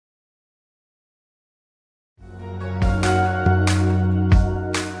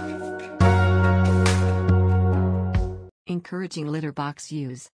encouraging litter box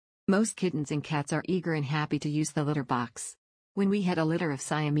use. Most kittens and cats are eager and happy to use the litter box. When we had a litter of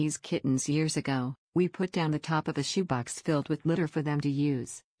Siamese kittens years ago, we put down the top of a shoebox filled with litter for them to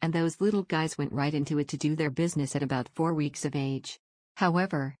use, and those little guys went right into it to do their business at about 4 weeks of age.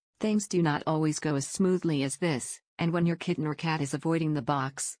 However, things do not always go as smoothly as this, and when your kitten or cat is avoiding the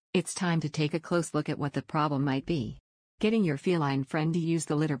box, it's time to take a close look at what the problem might be. Getting your feline friend to use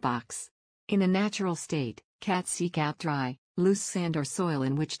the litter box. In a natural state, cats seek out dry, loose sand or soil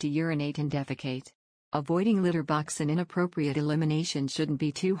in which to urinate and defecate. Avoiding litter box and inappropriate elimination shouldn't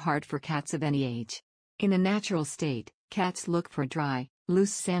be too hard for cats of any age. In a natural state, cats look for dry,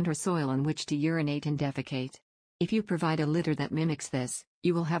 loose sand or soil in which to urinate and defecate. If you provide a litter that mimics this,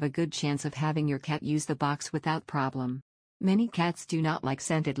 you will have a good chance of having your cat use the box without problem. Many cats do not like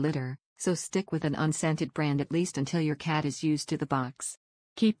scented litter, so stick with an unscented brand at least until your cat is used to the box.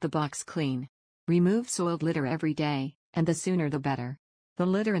 Keep the box clean. Remove soiled litter every day, and the sooner the better. The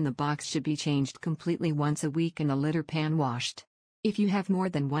litter in the box should be changed completely once a week and the litter pan washed. If you have more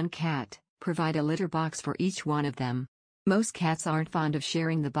than one cat, provide a litter box for each one of them. Most cats aren't fond of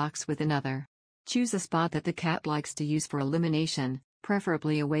sharing the box with another. Choose a spot that the cat likes to use for elimination,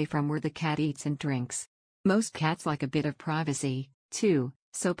 preferably away from where the cat eats and drinks. Most cats like a bit of privacy, too,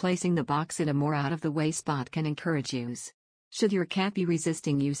 so placing the box in a more out-of-the-way spot can encourage use. Should your cat be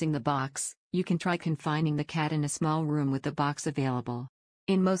resisting using the box, you can try confining the cat in a small room with the box available.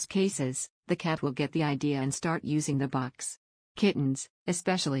 In most cases, the cat will get the idea and start using the box. Kittens,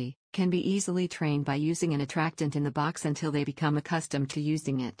 especially, can be easily trained by using an attractant in the box until they become accustomed to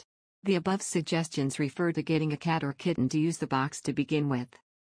using it. The above suggestions refer to getting a cat or kitten to use the box to begin with.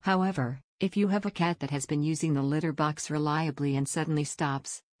 However, if you have a cat that has been using the litter box reliably and suddenly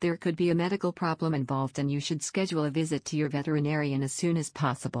stops, there could be a medical problem involved and you should schedule a visit to your veterinarian as soon as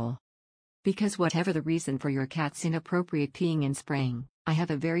possible. Because whatever the reason for your cat's inappropriate peeing and spraying, I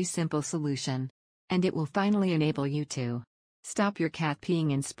have a very simple solution. And it will finally enable you to stop your cat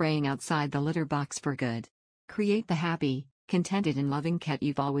peeing and spraying outside the litter box for good. Create the happy, contented and loving cat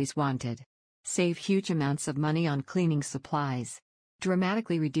you've always wanted. Save huge amounts of money on cleaning supplies.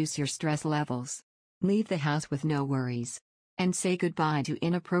 Dramatically reduce your stress levels. Leave the house with no worries. And say goodbye to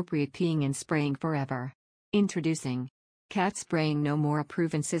inappropriate peeing and spraying forever. Introducing Cat Spraying No More, a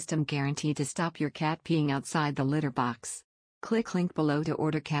proven system guaranteed to stop your cat peeing outside the litter box. Click link below to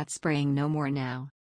order Cat Spraying No More now.